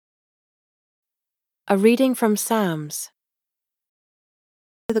A reading from Psalms.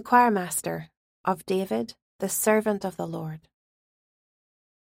 To the choirmaster of David, the servant of the Lord.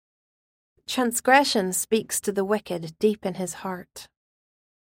 Transgression speaks to the wicked deep in his heart.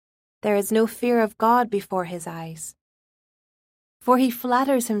 There is no fear of God before his eyes. For he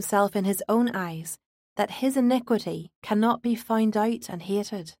flatters himself in his own eyes that his iniquity cannot be found out and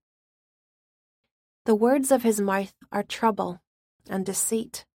hated. The words of his mouth are trouble and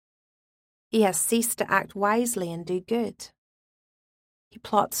deceit. He has ceased to act wisely and do good. He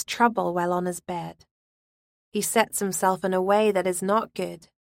plots trouble while on his bed. He sets himself in a way that is not good.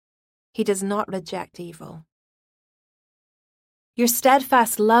 He does not reject evil. Your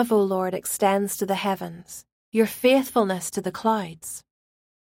steadfast love, O Lord, extends to the heavens, your faithfulness to the clouds.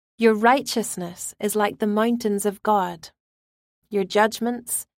 Your righteousness is like the mountains of God. Your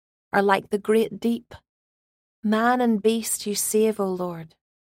judgments are like the great deep. Man and beast you save, O Lord.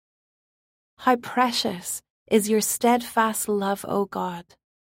 How precious is your steadfast love, O God.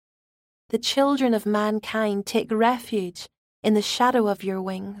 The children of mankind take refuge in the shadow of your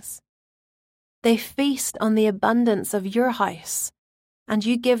wings. They feast on the abundance of your house, and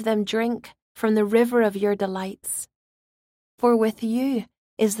you give them drink from the river of your delights. For with you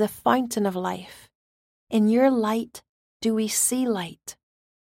is the fountain of life. In your light do we see light.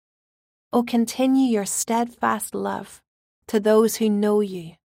 O continue your steadfast love to those who know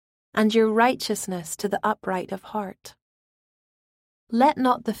you, and your righteousness to the upright of heart. Let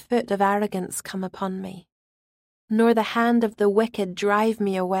not the foot of arrogance come upon me, nor the hand of the wicked drive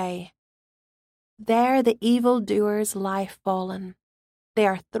me away. There the evildoers lie fallen. They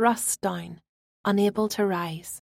are thrust down, unable to rise.